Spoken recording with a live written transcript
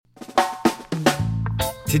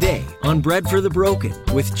Today on Bread for the Broken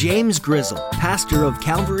with James Grizzle, pastor of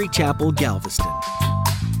Calvary Chapel, Galveston.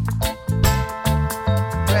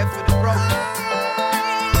 Bread for the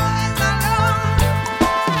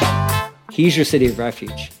broken. He's your city of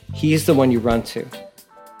refuge. He's the one you run to.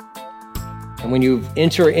 And when you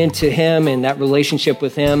enter into him and that relationship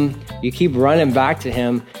with him, you keep running back to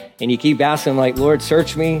him and you keep asking like, Lord,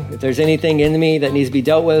 search me. If there's anything in me that needs to be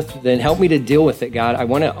dealt with, then help me to deal with it, God. I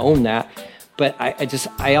want to own that. But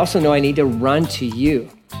I also know I need to run to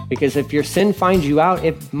you, because if your sin finds you out,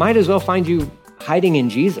 it might as well find you hiding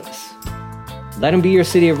in Jesus. Let him be your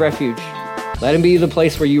city of refuge. Let him be the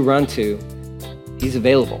place where you run to. He's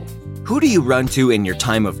available. Who do you run to in your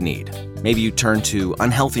time of need? Maybe you turn to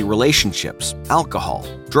unhealthy relationships, alcohol,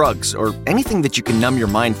 drugs, or anything that you can numb your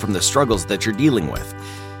mind from the struggles that you're dealing with.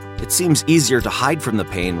 It seems easier to hide from the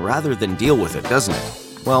pain rather than deal with it, doesn't it?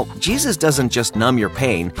 Well, Jesus doesn't just numb your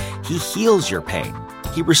pain, he heals your pain.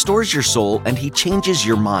 He restores your soul and he changes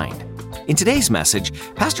your mind. In today's message,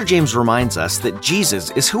 Pastor James reminds us that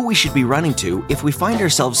Jesus is who we should be running to if we find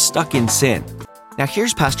ourselves stuck in sin. Now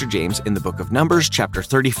here's Pastor James in the book of Numbers, chapter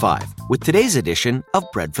 35, with today's edition of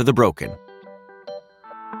Bread for the Broken.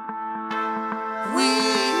 We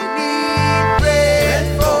need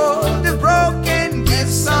bread for the broken. Give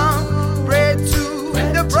some bread to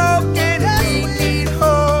the broken. We need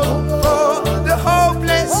hope for the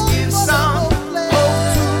hopeless. Give some hope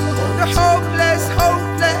to the hopeless.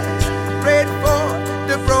 Bread for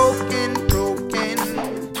the broken.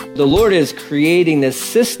 The Lord is creating this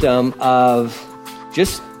system of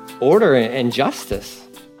just order and justice.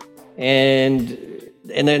 And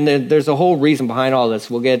then there's a whole reason behind all this.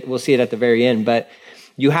 We'll see it at the very end, but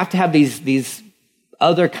you have to have these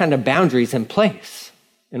other kind of boundaries in place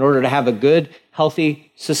in order to have a good,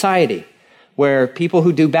 healthy society where people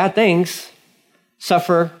who do bad things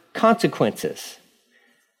suffer consequences.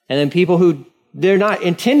 And then people who they're not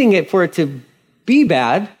intending it for it to be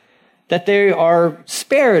bad, that they are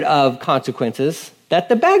spared of consequences that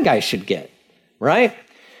the bad guy should get. Right?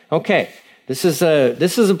 Okay. This is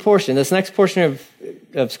a portion. This next portion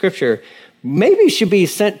of scripture maybe should be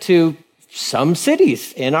sent to some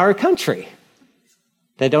cities in our country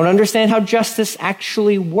that don't understand how justice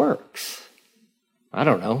actually works. I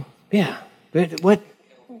don't know. Yeah. But what?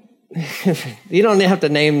 You don't have to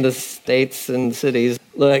name the states and cities.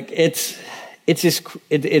 Look, it's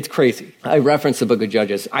crazy. I reference the book of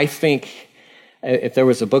Judges. I think if there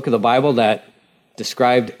was a book of the Bible that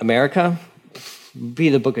described America, be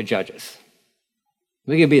the book of Judges.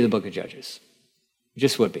 We could be the book of Judges. It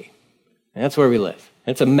just would be. And that's where we live.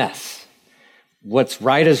 It's a mess. What's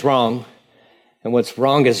right is wrong, and what's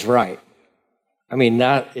wrong is right. I mean,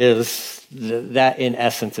 that in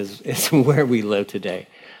essence is where we live today.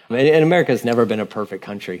 I mean, and America's never been a perfect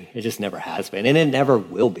country. It just never has been, and it never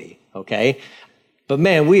will be, okay? But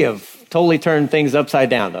man, we have totally turned things upside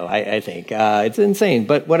down, though, I think. It's insane,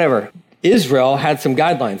 but whatever. Israel had some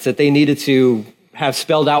guidelines that they needed to have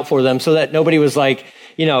spelled out for them so that nobody was like,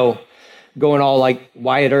 going all like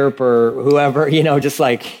Wyatt Earp or whoever, just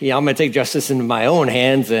like, I'm going to take justice into my own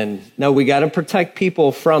hands. And no, we got to protect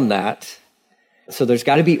people from that. So there's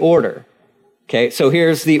got to be order. Okay, so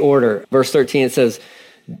here's the order. Verse 13, it says,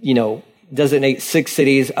 designate 6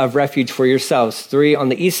 cities of refuge for yourselves. 3 on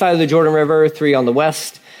the east side of the Jordan River, 3 on the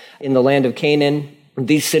west in the land of Canaan.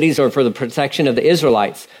 These cities are for the protection of the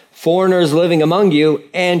Israelites, foreigners living among you,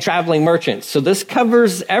 and traveling merchants. So this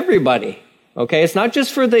covers everybody, okay? It's not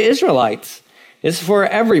just for the Israelites. It's for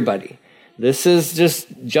everybody. This is just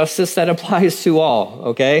justice that applies to all,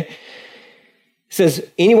 okay? It says,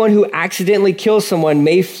 anyone who accidentally kills someone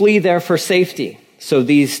may flee there for safety. So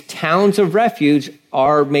these towns of refuge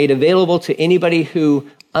are made available to anybody who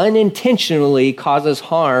unintentionally causes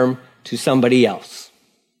harm to somebody else.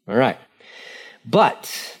 All right.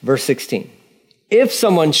 But, verse 16, if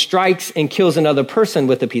someone strikes and kills another person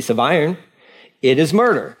with a piece of iron, it is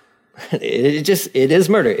murder. It is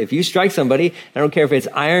murder. If you strike somebody, I don't care if it's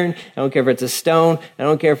iron, I don't care if it's a stone, I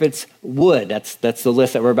don't care if it's wood. That's the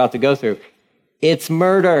list that we're about to go through. It's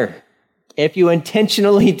murder. If you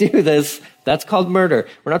intentionally do this, that's called murder.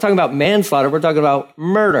 We're not talking about manslaughter, we're talking about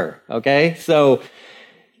murder, okay? So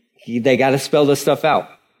they got to spell this stuff out.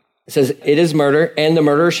 It says it is murder and the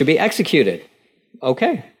murderer should be executed.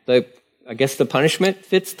 Okay, I guess the punishment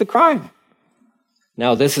fits the crime.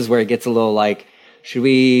 Now, this is where it gets a little like,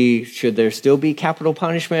 should there still be capital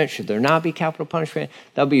punishment? Should there not be capital punishment?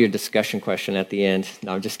 That'll be your discussion question at the end.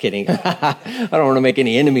 No, I'm just kidding. I don't want to make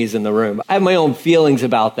any enemies in the room. I have my own feelings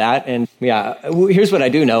about that. And yeah, here's what I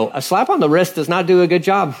do know. A slap on the wrist does not do a good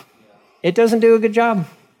job. It doesn't do a good job.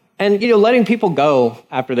 And, letting people go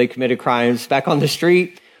after they committed crimes back on the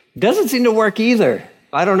street doesn't seem to work either.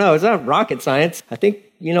 I don't know. It's not rocket science. I think,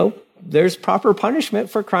 there's proper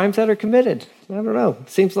punishment for crimes that are committed. I don't know.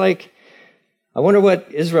 It seems like, I wonder what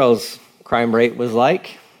Israel's crime rate was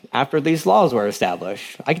like after these laws were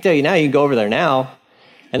established. I can tell you now, you can go over there now,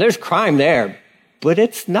 and there's crime there, but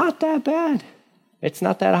it's not that bad. It's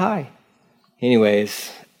not that high.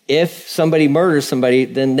 Anyways, if somebody murders somebody,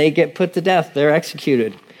 then they get put to death. They're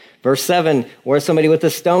executed. Verse 7, where somebody with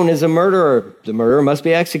a stone is a murderer, the murderer must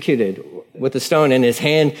be executed with a stone, and his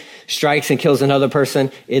hand strikes and kills another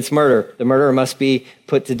person, it's murder. The murderer must be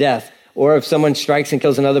put to death. Or if someone strikes and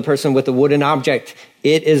kills another person with a wooden object,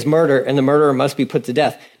 it is murder, and the murderer must be put to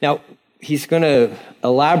death. Now, he's going to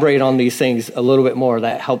elaborate on these things a little bit more.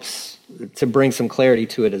 That helps to bring some clarity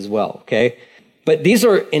to it as well, okay? But these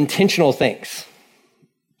are intentional things.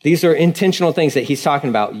 These are intentional things that he's talking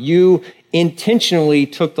about. You intentionally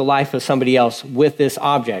took the life of somebody else with this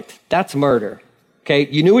object. That's murder, okay?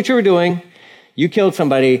 You knew what you were doing. You killed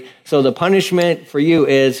somebody. So the punishment for you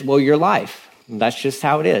is, your life. That's just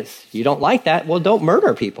how it is. You don't like that? Well, don't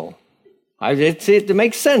murder people. It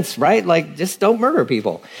makes sense, right? Like, just don't murder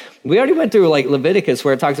people. We already went through Leviticus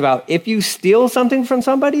where it talks about if you steal something from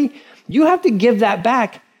somebody, you have to give that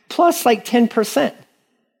back plus 10%,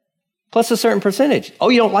 plus a certain percentage. Oh,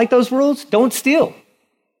 you don't like those rules? Don't steal.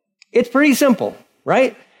 It's pretty simple,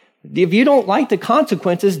 right? If you don't like the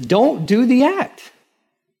consequences, don't do the act.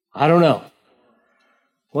 I don't know.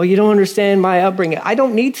 Well, you don't understand my upbringing. I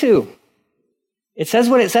don't need to. It says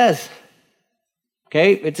what it says.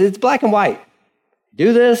 Okay? It's black and white.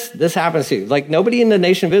 Do this, this happens to you. Nobody in the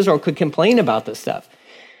nation of Israel could complain about this stuff.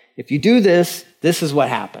 If you do this, this is what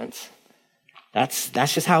happens. That's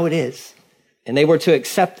just how it is. And they were to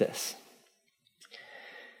accept this.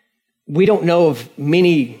 We don't know of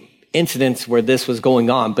many incidents where this was going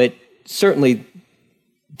on, but certainly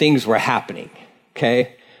things were happening,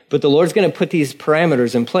 okay? But the Lord's going to put these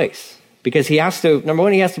parameters in place because he has to, number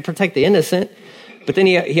one, he has to protect the innocent, but then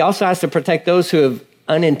he also has to protect those who have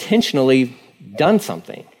unintentionally done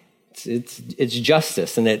something. It's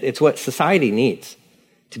justice, and it's what society needs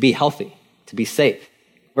to be healthy, to be safe.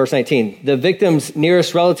 Verse 19, the victim's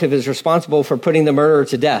nearest relative is responsible for putting the murderer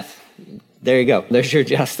to death. There you go. There's your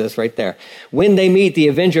justice right there. When they meet, the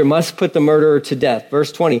avenger must put the murderer to death.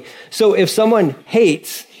 Verse 20. So if someone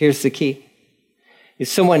hates, here's the key. If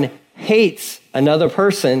someone hates another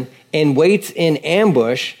person and waits in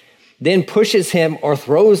ambush, then pushes him or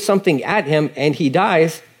throws something at him and he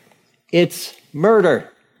dies, it's murder.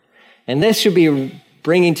 And this should be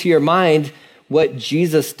bringing to your mind what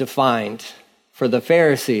Jesus defined for the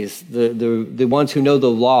Pharisees, the ones who know the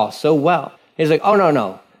law so well. He's like, oh,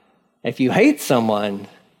 no. If you hate someone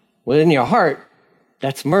within your heart,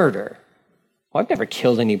 that's murder. Well, I've never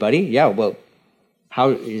killed anybody. Yeah, well,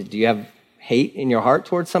 how do you have hate in your heart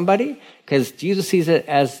towards somebody? Because Jesus sees it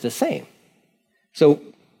as the same. So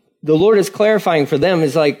the Lord is clarifying for them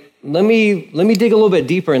is let me dig a little bit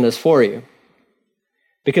deeper in this for you.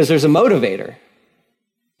 Because there's a motivator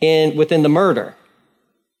within the murder,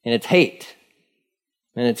 and it's hate.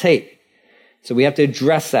 So we have to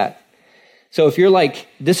address that. So if you're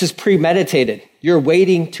this is premeditated, you're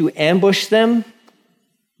waiting to ambush them,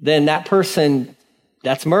 then that person,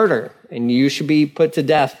 that's murder, and you should be put to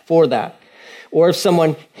death for that. Or if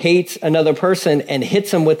someone hates another person and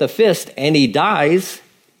hits him with a fist and he dies,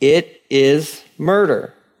 it is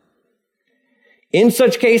murder. In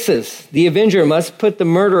such cases, the avenger must put the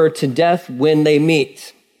murderer to death when they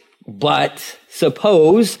meet. But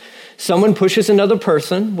suppose someone pushes another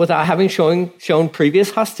person without having shown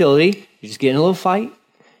previous hostility. You just get in a little fight.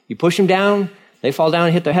 You push them down. They fall down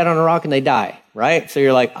and hit their head on a rock and they die, right? So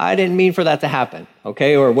you're I didn't mean for that to happen,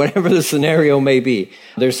 okay? Or whatever the scenario may be.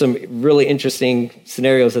 There's some really interesting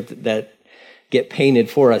scenarios that get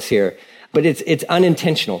painted for us here. But it's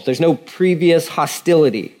unintentional. There's no previous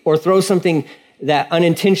hostility. Or throw something that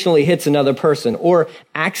unintentionally hits another person or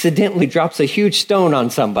accidentally drops a huge stone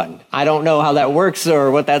on someone. I don't know how that works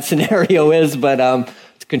or what that scenario is, but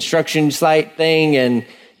it's a construction site thing, and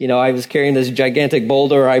I was carrying this gigantic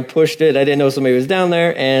boulder. I pushed it. I didn't know somebody was down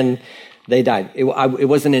there, and they died. It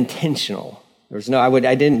wasn't intentional.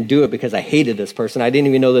 I didn't do it because I hated this person. I didn't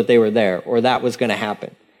even know that they were there or that was going to happen.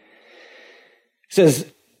 It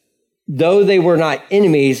says, though they were not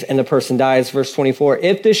enemies and the person dies, verse 24,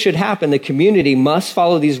 if this should happen, the community must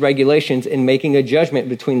follow these regulations in making a judgment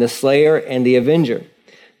between the slayer and the avenger,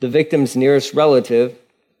 the victim's nearest relative.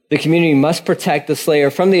 The community must protect the slayer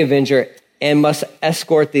from the avenger and must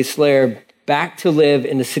escort the slayer back to live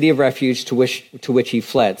in the city of refuge to which he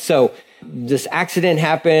fled. So this accident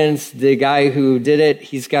happens. The guy who did it,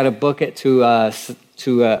 he's got to book it to a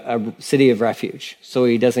city of refuge so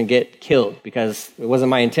he doesn't get killed because it wasn't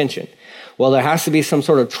my intention. Well, there has to be some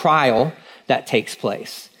sort of trial that takes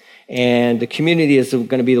place. And the community is going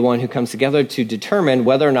to be the one who comes together to determine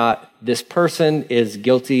whether or not this person is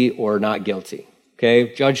guilty or not guilty,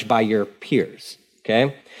 okay? Judged by your peers,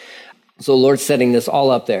 okay? So the Lord's setting this all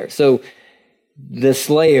up there. So the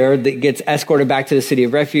slayer that gets escorted back to the city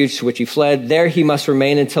of refuge to which he fled, there he must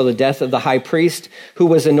remain until the death of the high priest who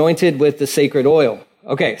was anointed with the sacred oil.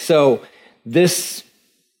 Okay, so this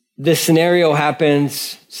scenario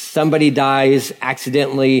happens. Somebody dies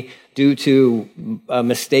accidentally due to a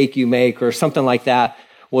mistake you make or something like that.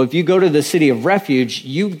 Well, if you go to the city of refuge,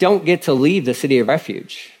 you don't get to leave the city of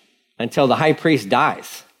refuge until the high priest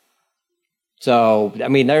dies. So, I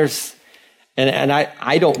mean, and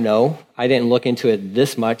I don't know. I didn't look into it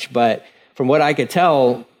this much, but from what I could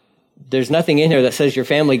tell, there's nothing in here that says your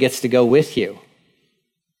family gets to go with you.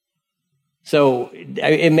 So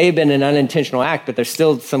it may have been an unintentional act, but there's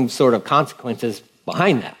still some sort of consequences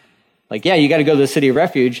behind that. Like, yeah, you got to go to the city of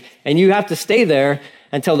refuge, and you have to stay there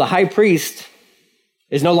until the high priest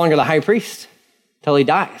is no longer the high priest, until he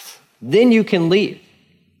dies. Then you can leave.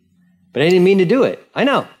 But I didn't mean to do it. I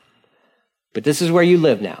know. But this is where you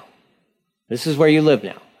live now. This is where you live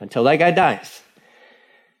now, until that guy dies.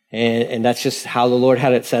 And that's just how the Lord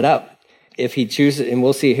had it set up. If he chooses, and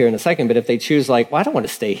we'll see it here in a second, but if they choose like, well, I don't want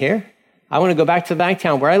to stay here. I want to go back to my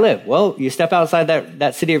town where I live. Well, you step outside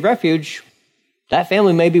that city of refuge, that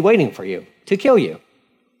family may be waiting for you to kill you.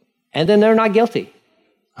 And then they're not guilty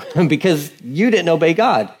because you didn't obey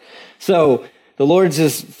God. So the Lord's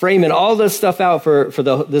just framing all this stuff out for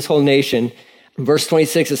this whole nation. In verse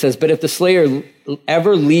 26, it says, but if the slayer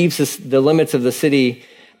ever leaves the limits of the city,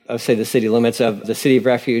 the city limits of the city of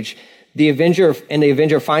refuge, the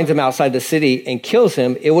avenger finds him outside the city and kills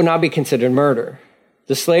him, it will not be considered murder.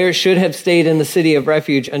 The slayer should have stayed in the city of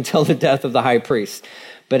refuge until the death of the high priest.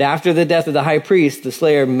 But after the death of the high priest, the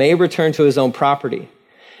slayer may return to his own property.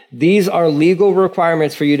 These are legal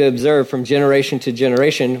requirements for you to observe from generation to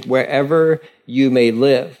generation, wherever you may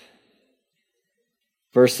live.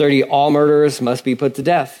 Verse 30, all murderers must be put to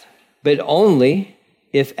death, but only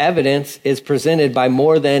if evidence is presented by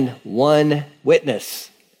more than one witness.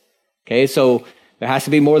 Okay, so there has to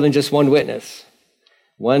be more than just one witness.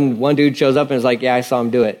 One dude shows up and is like, yeah, I saw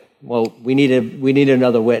him do it. Well, we need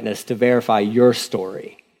another witness to verify your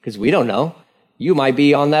story because we don't know. You might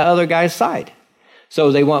be on that other guy's side.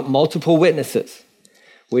 So they want multiple witnesses,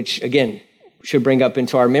 which again should bring up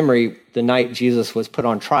into our memory the night Jesus was put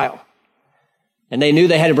on trial. And they knew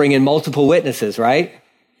they had to bring in multiple witnesses, right?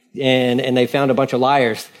 And they found a bunch of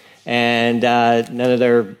liars, and none of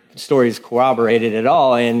their stories corroborated at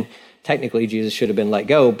all. And technically, Jesus should have been let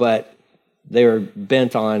go, but they were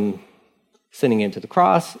bent on sending him to the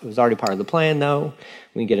cross. It was already part of the plan, though.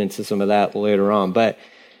 We can get into some of that later on. But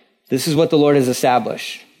this is what the Lord has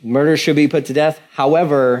established. Murder should be put to death.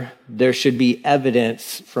 However, there should be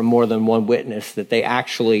evidence from more than one witness that they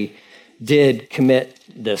actually did commit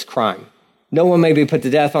this crime. No one may be put to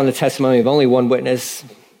death on the testimony of only one witness.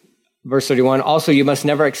 Verse 31, also you must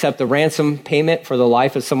never accept the ransom payment for the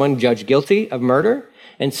life of someone judged guilty of murder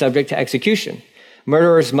and subject to execution.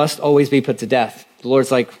 Murderers must always be put to death. The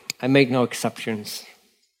Lord's like, I make no exceptions.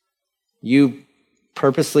 You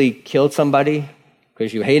purposely killed somebody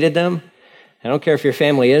because you hated them. I don't care if your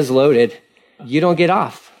family is loaded. You don't get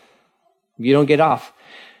off. You don't get off.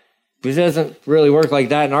 It doesn't really work like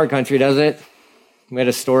that in our country, does it? We had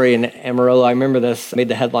a story in Amarillo. I remember this, made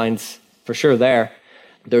the headlines for sure there.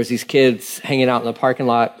 There was these kids hanging out in the parking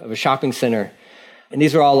lot of a shopping center. And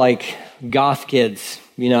these were all like goth kids,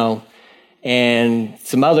 you know, and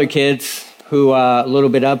some other kids who a little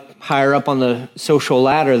bit higher up on the social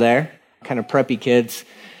ladder there, kind of preppy kids,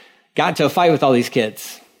 got into a fight with all these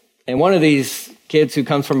kids. And one of these kids who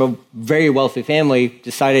comes from a very wealthy family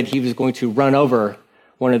decided he was going to run over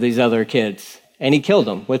one of these other kids. And he killed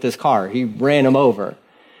him with his car. He ran him over.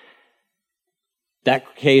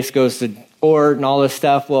 That case goes to court and all this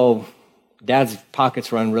stuff. Well, dad's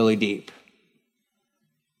pockets run really deep.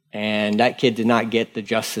 And that kid did not get the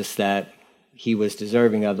justice that he was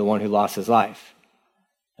deserving of, the one who lost his life.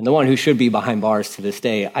 And the one who should be behind bars to this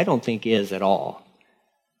day, I don't think is at all.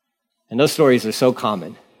 And those stories are so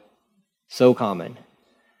common. So common.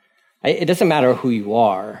 It doesn't matter who you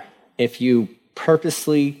are. If you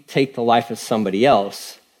purposely take the life of somebody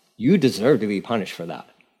else, you deserve to be punished for that.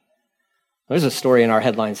 There's a story in our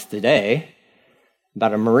headlines today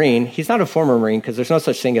about a Marine. He's not a former Marine because there's no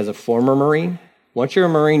such thing as a former Marine. Once you're a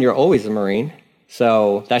Marine, you're always a Marine.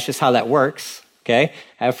 So that's just how that works. okay?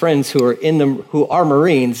 I have friends who are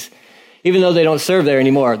Marines, even though they don't serve there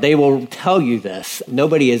anymore. They will tell you this.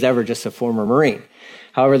 Nobody is ever just a former Marine.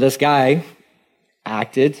 However, this guy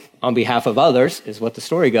acted on behalf of others, is what the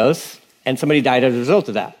story goes, and somebody died as a result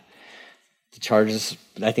of that.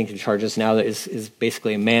 I think the charges now is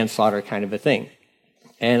basically a manslaughter kind of a thing.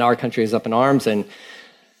 And our country is up in arms, and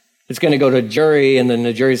it's going to go to a jury, and then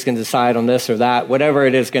the jury's going to decide on this or that. Whatever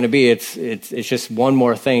it is going to be, it's just one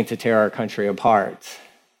more thing to tear our country apart.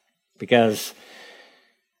 Because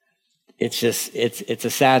it's a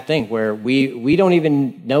sad thing where we don't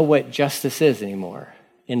even know what justice is anymore,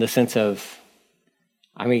 in the sense of,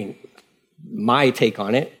 my take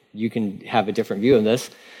on it, you can have a different view of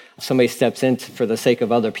this. Somebody steps in for the sake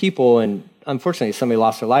of other people, and unfortunately somebody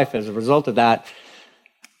lost their life as a result of that.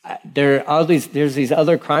 There's these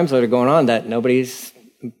other crimes that are going on that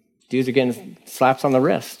dudes are getting slaps on the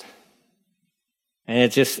wrist. And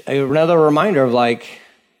it's just another reminder of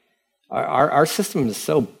our system is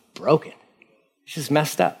so broken. It's just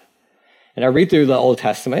messed up. And I read through the Old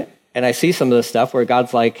Testament and I see some of the stuff where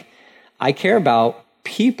God's like, I care about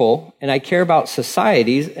people and I care about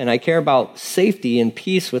societies and I care about safety and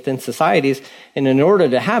peace within societies. And in order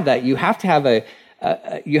to have that, you have to have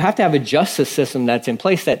a justice system that's in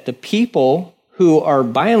place that the people who are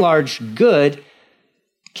by and large good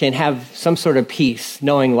can have some sort of peace,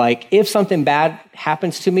 knowing if something bad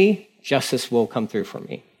happens to me, justice will come through for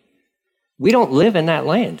me. We don't live in that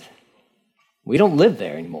land. We don't live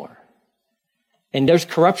there anymore. And there's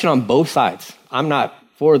corruption on both sides. I'm not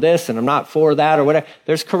for this and I'm not for that or whatever.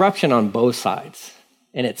 There's corruption on both sides.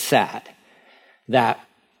 And it's sad that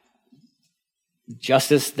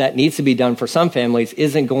justice that needs to be done for some families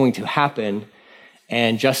isn't going to happen,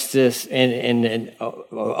 and justice and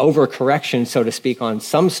overcorrection, so to speak, on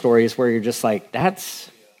some stories where you're just like,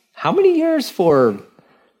 that's how many years for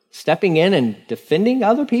stepping in and defending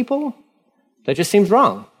other people? That just seems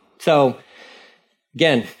wrong. So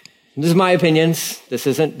again, this is my opinions.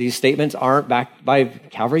 These statements aren't backed by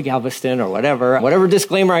Calvary Galveston or whatever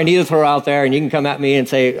disclaimer I need to throw out there, and you can come at me and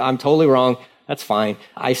say, I'm totally wrong. That's fine.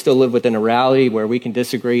 I still live within a reality where we can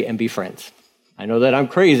disagree and be friends. I know that I'm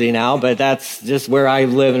crazy now, but that's just where I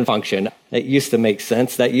live and function. That used to make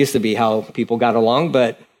sense. That used to be how people got along,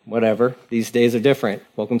 but whatever. These days are different.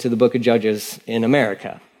 Welcome to the book of Judges in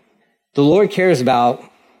America. The Lord cares about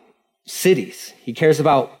cities. He cares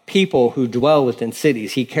about people who dwell within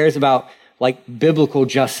cities. He cares about biblical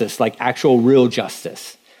justice, actual real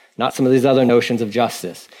justice, not some of these other notions of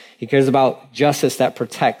justice. He cares about justice that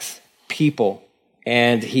protects people.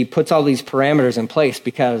 And he puts all these parameters in place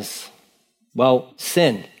because,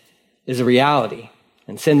 sin is a reality,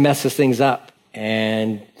 and sin messes things up,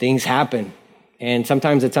 and things happen. And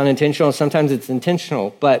sometimes it's unintentional, sometimes it's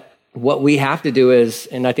intentional. But what we have to do is,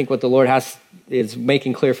 and I think what the Lord is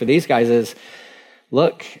making clear for these guys is,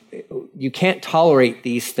 look, you can't tolerate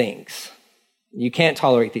these things. You can't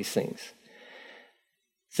tolerate these things.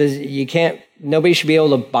 It says nobody should be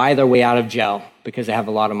able to buy their way out of jail because they have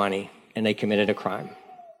a lot of money and they committed a crime.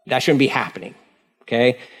 That shouldn't be happening,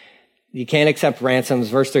 okay? You can't accept ransoms.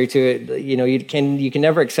 Verse 32, you can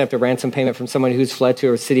never accept a ransom payment from someone who's fled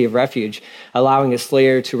to a city of refuge, allowing a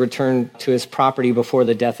slayer to return to his property before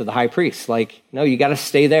the death of the high priest. No, you got to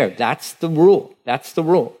stay there. That's the rule. That's the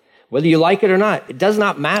rule. Whether you like it or not, it does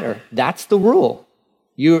not matter. That's the rule.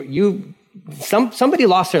 Somebody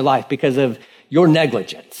lost their life because of your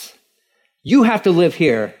negligence. You have to live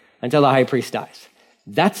here until the high priest dies.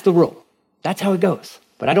 That's the rule. That's how it goes.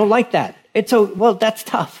 But I don't like that. That's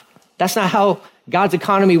tough. That's not how God's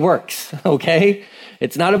economy works, okay?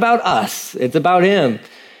 It's not about us. It's about him.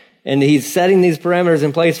 And he's setting these parameters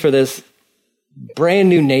in place for this brand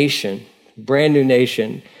new nation.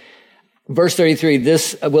 Verse 33,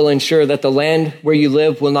 this will ensure that the land where you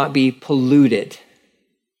live will not be polluted.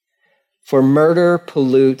 For murder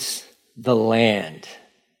pollutes the land.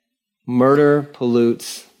 Murder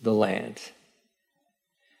pollutes the land.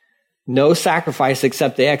 No sacrifice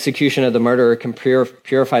except the execution of the murderer can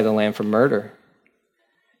purify the land from murder.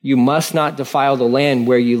 You must not defile the land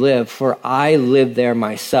where you live, for I live there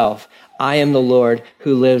myself. I am the Lord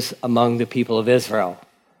who lives among the people of Israel.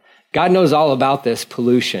 God knows all about this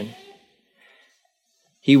pollution.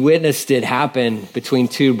 He witnessed it happen between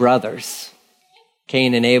two brothers,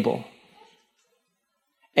 Cain and Abel.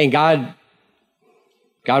 And God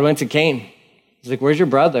went to Cain. He's like, where's your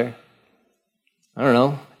brother? I don't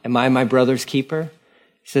know. Am I my brother's keeper?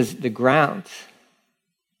 He says, the ground.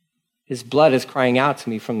 His blood is crying out to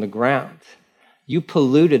me from the ground. You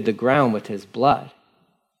polluted the ground with his blood.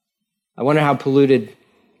 I wonder how polluted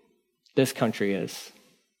this country is.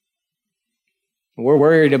 We're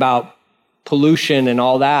worried about pollution and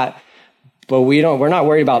all that, but we're not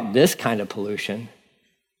worried about this kind of pollution.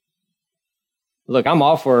 Look, I'm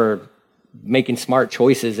all for making smart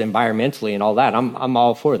choices environmentally and all that. I'm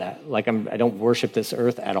all for that. Like I don't worship this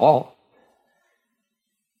earth at all.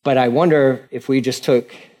 But I wonder if we just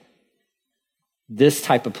took this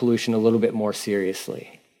type of pollution a little bit more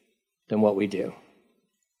seriously than what we do.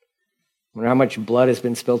 I wonder how much blood has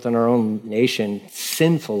been spilt in our own nation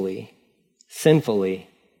sinfully,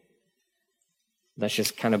 that's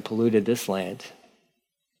just kind of polluted this land.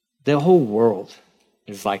 The whole world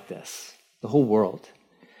is like this. The whole world.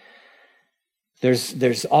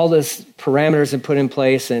 There's all this parameters and put in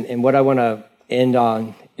place, and what I want to end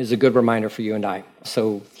on is a good reminder for you and I.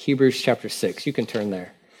 So Hebrews chapter 6, you can turn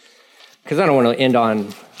there. Because I don't want to end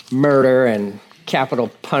on murder and capital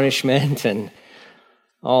punishment and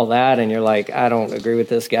all that, and you're like, I don't agree with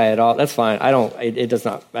this guy at all. That's fine.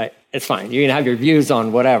 It's fine. You can have your views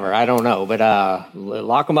on whatever. I don't know. But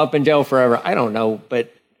lock them up in jail forever. I don't know.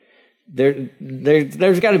 But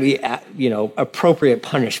there's got to be, appropriate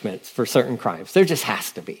punishments for certain crimes. There just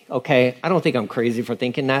has to be, okay? I don't think I'm crazy for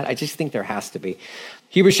thinking that. I just think there has to be.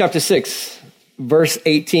 Hebrews chapter 6, verse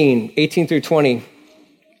 18 through 20.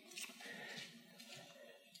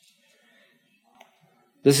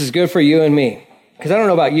 This is good for you and me. Because I don't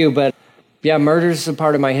know about you, but yeah, murder is a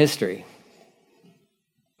part of my history,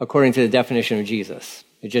 according to the definition of Jesus.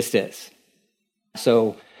 It just is.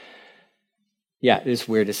 So, yeah, it's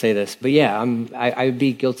weird to say this, but yeah, I'd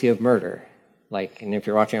be guilty of murder. And if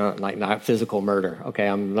you're watching, not physical murder,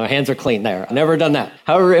 okay, my hands are clean there. I've never done that.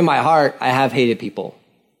 However, in my heart, I have hated people.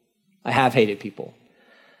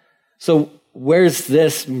 So where's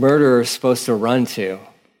this murderer supposed to run to?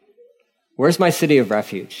 Where's my city of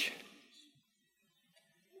refuge?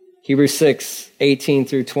 Hebrews 6, 18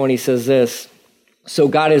 through 20 says this. So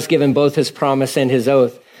God has given both his promise and his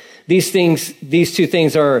oath. These two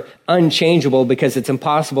things are unchangeable because it's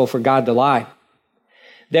impossible for God to lie.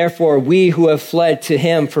 Therefore, we who have fled to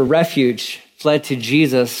him for refuge, fled to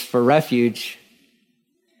Jesus for refuge,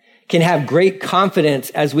 can have great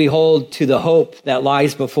confidence as we hold to the hope that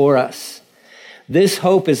lies before us. This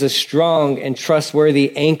hope is a strong and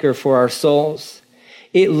trustworthy anchor for our souls.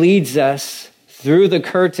 It leads us through the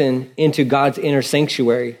curtain into God's inner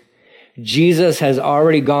sanctuary. Jesus has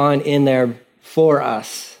already gone in there for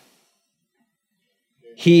us.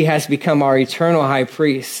 He has become our eternal high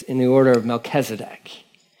priest in the order of Melchizedek.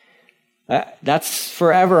 That's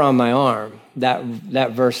forever on my arm, that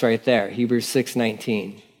verse right there, Hebrews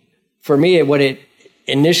 6:19. For me, what it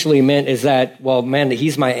initially meant is that, well, man,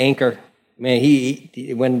 he's my anchor. Man,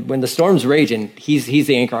 when the storm's raging, he's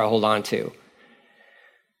the anchor I hold on to.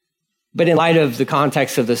 But in light of the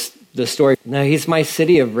context of the story, no, he's my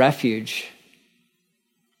city of refuge,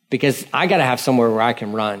 because I got to have somewhere where I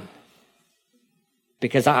can run,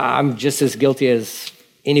 because I'm just as guilty as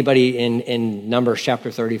anybody in Numbers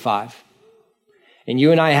chapter 35. And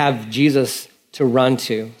you and I have Jesus to run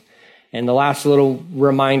to. And the last little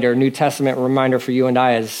reminder, New Testament reminder for you and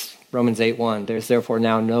I is Romans 8:1. There's therefore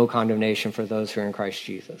now no condemnation for those who are in Christ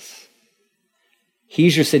Jesus.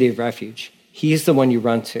 He's your city of refuge. He's the one you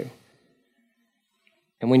run to.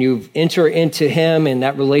 And when you enter into him and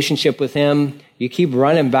that relationship with him, you keep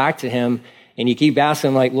running back to him and you keep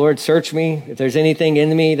asking, Lord, search me. If there's anything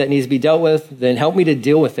in me that needs to be dealt with, then help me to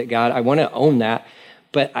deal with it, God. I want to own that.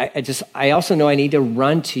 But I also know I need to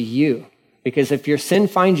run to you, because if your sin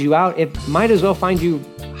finds you out, it might as well find you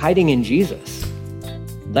hiding in Jesus.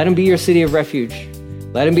 Let him be your city of refuge.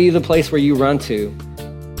 Let him be the place where you run to.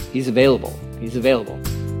 He's available. He's available.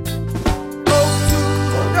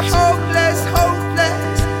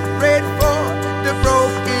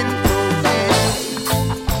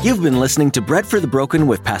 You've been listening to Bread for the Broken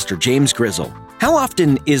with Pastor James Grizzle. How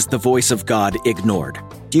often is the voice of God ignored?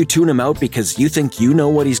 Do you tune him out because you think you know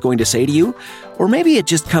what he's going to say to you? Or maybe it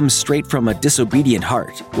just comes straight from a disobedient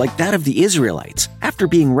heart, like that of the Israelites, after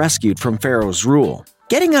being rescued from Pharaoh's rule.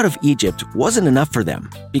 Getting out of Egypt wasn't enough for them,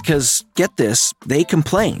 because, get this, they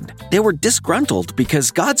complained. They were disgruntled because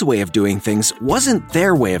God's way of doing things wasn't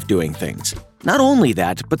their way of doing things. Not only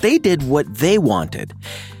that, but they did what they wanted.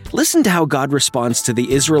 Listen to how God responds to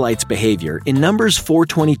the Israelites' behavior in Numbers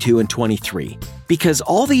 4:22 and 23. Because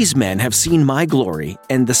all these men have seen my glory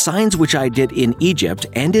and the signs which I did in Egypt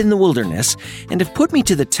and in the wilderness, and have put me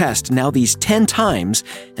to the test now these 10 times,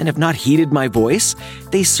 and have not heeded my voice,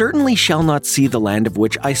 they certainly shall not see the land of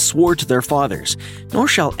which I swore to their fathers, nor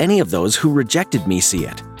shall any of those who rejected me see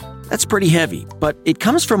it. That's pretty heavy, but it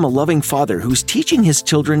comes from a loving father who's teaching his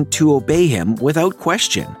children to obey him without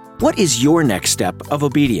question. What is your next step of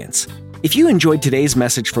obedience? If you enjoyed today's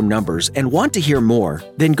message from Numbers and want to hear more,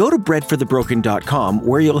 then go to breadforthebroken.com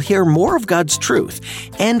where you'll hear more of God's truth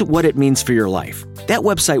and what it means for your life. That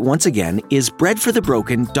website, once again, is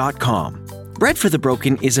breadforthebroken.com. Bread for the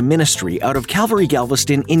Broken is a ministry out of Calvary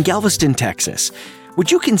Galveston in Galveston, Texas.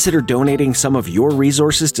 Would you consider donating some of your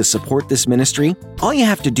resources to support this ministry? All you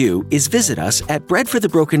have to do is visit us at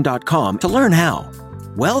breadforthebroken.com to learn how.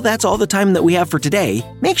 Well, that's all the time that we have for today.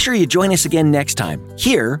 Make sure you join us again next time,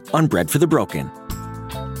 here on Bread for the Broken.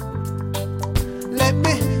 Let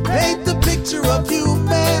me paint the picture of you